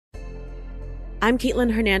I'm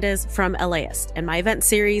Caitlin Hernandez from LAist, and my event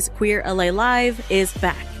series, Queer LA Live, is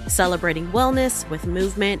back, celebrating wellness with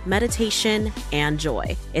movement, meditation, and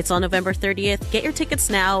joy. It's on November 30th. Get your tickets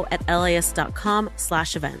now at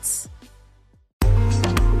laist.com/events.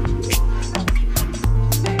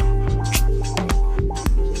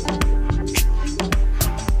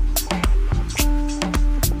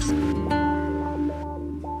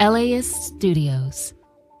 LAist Studios.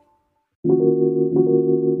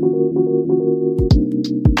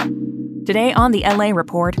 Today on the LA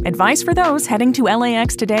Report, advice for those heading to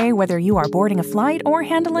LAX today, whether you are boarding a flight or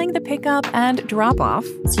handling the pickup and drop-off.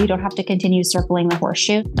 So you don't have to continue circling the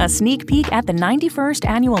horseshoe. A sneak peek at the 91st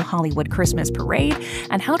Annual Hollywood Christmas Parade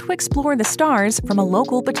and how to explore the stars from a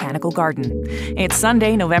local botanical garden. It's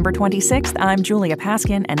Sunday, November 26th. I'm Julia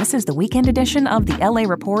Paskin, and this is the weekend edition of the LA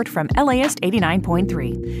Report from LAist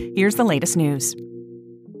 89.3. Here's the latest news.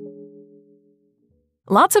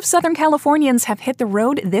 Lots of Southern Californians have hit the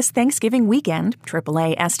road this Thanksgiving weekend.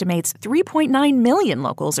 AAA estimates 3.9 million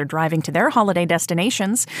locals are driving to their holiday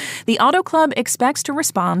destinations. The Auto Club expects to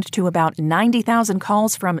respond to about 90,000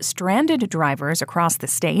 calls from stranded drivers across the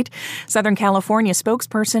state. Southern California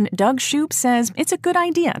spokesperson Doug Shoup says it's a good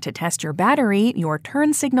idea to test your battery, your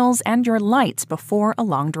turn signals, and your lights before a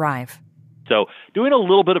long drive. So doing a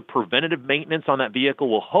little bit of preventative maintenance on that vehicle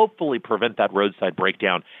will hopefully prevent that roadside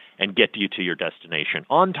breakdown and get you to your destination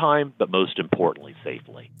on time, but most importantly,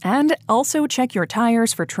 safely. And also check your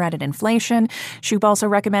tires for tread and inflation. Shoup also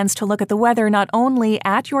recommends to look at the weather not only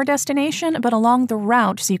at your destination, but along the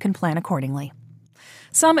route so you can plan accordingly.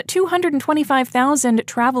 Some 225,000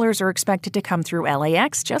 travelers are expected to come through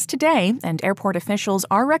LAX just today, and airport officials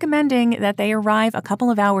are recommending that they arrive a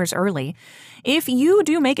couple of hours early. If you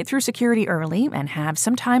do make it through security early and have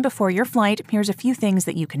some time before your flight, here's a few things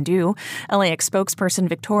that you can do. LAX spokesperson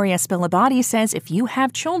Victoria Spilabati says if you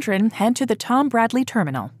have children, head to the Tom Bradley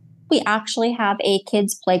terminal. We actually have a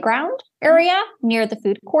kids' playground area near the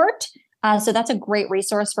food court. So that's a great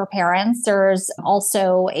resource for parents. There's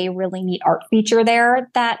also a really neat art feature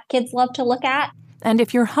there that kids love to look at. And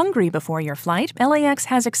if you're hungry before your flight, LAX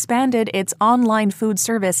has expanded its online food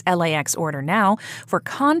service LAX Order Now for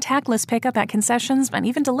contactless pickup at concessions and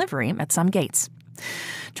even delivery at some gates.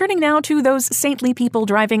 Turning now to those saintly people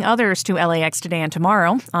driving others to LAX today and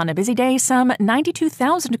tomorrow. On a busy day, some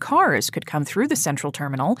 92,000 cars could come through the central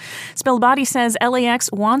terminal. Spilabati says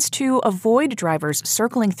LAX wants to avoid drivers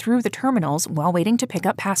circling through the terminals while waiting to pick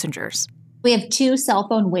up passengers. We have 2 cell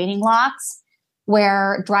phone waiting lots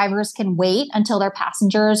where drivers can wait until their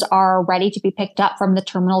passengers are ready to be picked up from the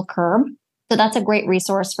terminal curb. So that's a great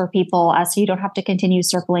resource for people so you don't have to continue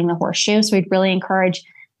circling the horseshoe. So we'd really encourage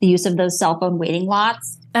the use of those cell phone waiting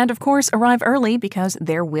lots. And of course, arrive early because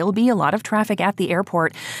there will be a lot of traffic at the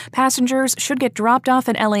airport. Passengers should get dropped off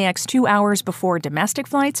at LAX 2 hours before domestic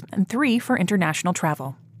flights and 3 for international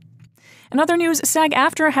travel. In other news,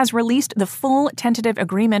 SAG-AFTRA has released the full tentative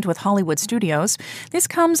agreement with Hollywood studios. This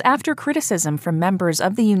comes after criticism from members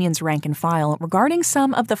of the union's rank and file regarding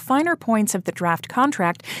some of the finer points of the draft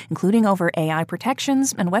contract, including over AI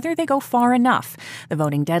protections and whether they go far enough. The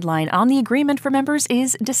voting deadline on the agreement for members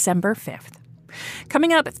is December 5th.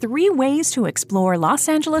 Coming up, 3 ways to explore Los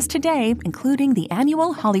Angeles today, including the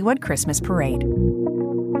annual Hollywood Christmas Parade.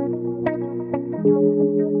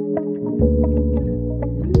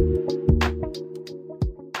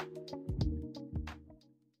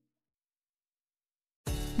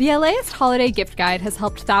 The LAist Holiday Gift Guide has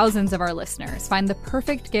helped thousands of our listeners find the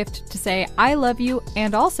perfect gift to say, I love you,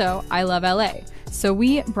 and also, I love LA. So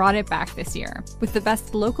we brought it back this year with the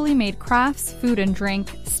best locally made crafts, food and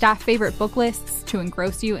drink, staff favorite book lists to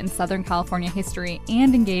engross you in Southern California history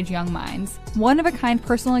and engage young minds, one-of-a-kind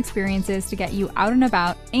personal experiences to get you out and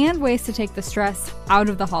about, and ways to take the stress out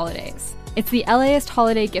of the holidays. It's the LAist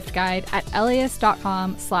Holiday Gift Guide at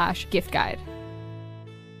laist.com/gift guide.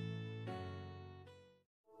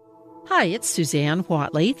 Hi, it's Suzanne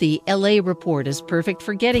Whatley. The LA Report is perfect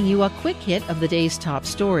for getting you a quick hit of the day's top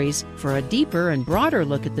stories. For a deeper and broader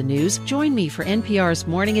look at the news, join me for NPR's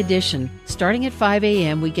Morning Edition. Starting at 5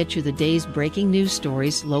 a.m., we get you the day's breaking news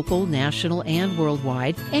stories, local, national, and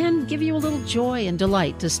worldwide, and give you a little joy and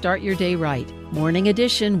delight to start your day right. Morning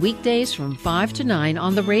Edition, weekdays from 5 to 9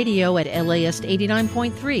 on the radio at LAist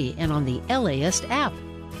 89.3 and on the LAist app.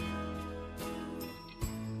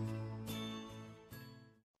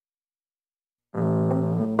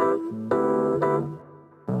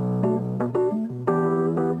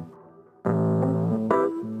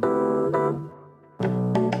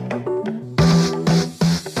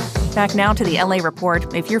 Back now to the LA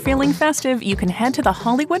Report. If you're feeling festive, you can head to the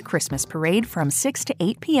Hollywood Christmas Parade from 6 to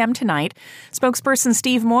 8 p.m. tonight. Spokesperson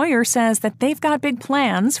Steve Moyer says that they've got big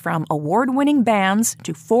plans, from award-winning bands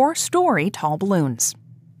to 4-story tall balloons.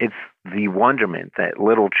 It's the wonderment that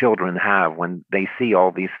little children have when they see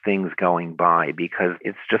all these things going by, because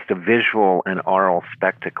it's just a visual and oral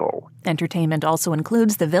spectacle. Entertainment also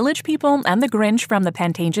includes the Village People and the Grinch from the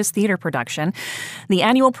Pantages Theater production. The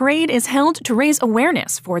annual parade is held to raise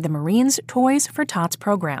awareness for the Marines Toys for Tots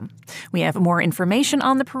program. We have more information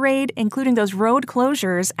on the parade, including those road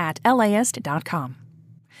closures, at LAist.com.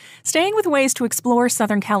 Staying with ways to explore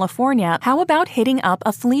Southern California, how about hitting up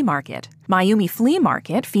a flea market? Mayumi Flea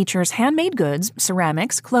Market features handmade goods,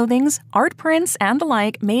 ceramics, clothings, art prints, and the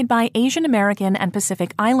like made by Asian American and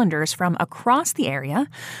Pacific Islanders from across the area.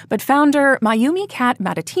 But founder Mayumi Kat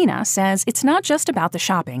Matatina says it's not just about the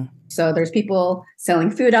shopping. So there's people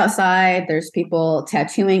selling food outside, there's people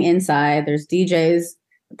tattooing inside, there's DJs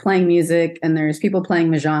playing music, and there's people playing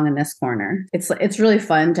mahjong in this corner. It's really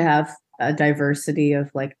fun to have a diversity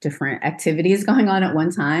of different activities going on at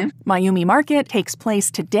one time. Mayumi Market takes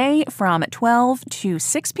place today from 12 to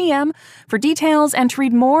 6 p.m. For details and to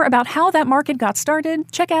read more about how that market got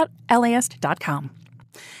started, check out LAist.com.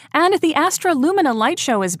 And the Astra Lumina Light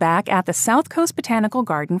Show is back at the South Coast Botanical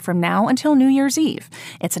Garden from now until New Year's Eve.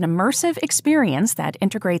 It's an immersive experience that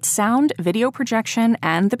integrates sound, video projection,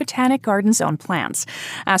 and the Botanic Garden's own plants.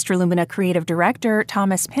 Astra Lumina creative director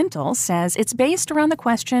Thomas Pintle says it's based around the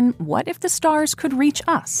question, what if the stars could reach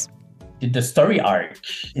us? The story arc,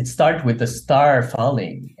 it starts with the star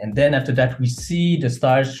falling, and then after that we see the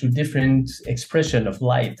stars through different expression of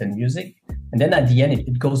light and music, and then at the end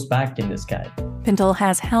it goes back in the sky. Pintle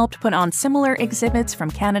has helped put on similar exhibits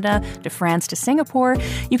from Canada to France to Singapore.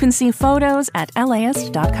 You can see photos at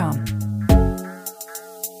LAist.com.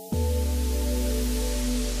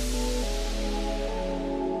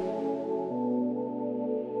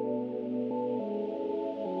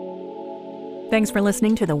 Thanks for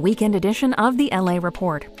listening to the weekend edition of the LA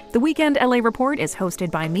Report. The Weekend LA Report is hosted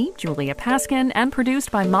by me, Julia Paskin, and produced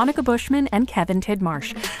by Monica Bushman and Kevin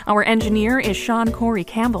Tidmarsh. Our engineer is Sean Corey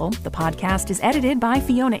Campbell. The podcast is edited by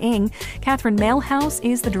Fiona Ng. Catherine Mailhouse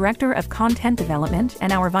is the Director of Content Development,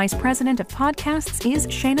 and our Vice President of Podcasts is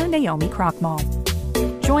Shana Naomi Krochmal.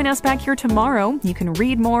 Join us back here tomorrow. You can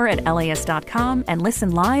read more at LAist.com and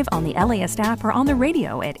listen live on the LAist app or on the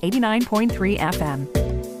radio at 89.3 FM.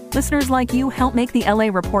 Listeners like you help make the LA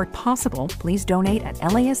Report possible. Please donate at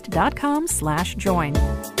LAist.com/join.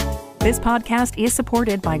 This podcast is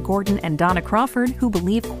supported by Gordon and Donna Crawford, who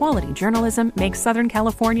believe quality journalism makes Southern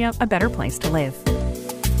California a better place to live.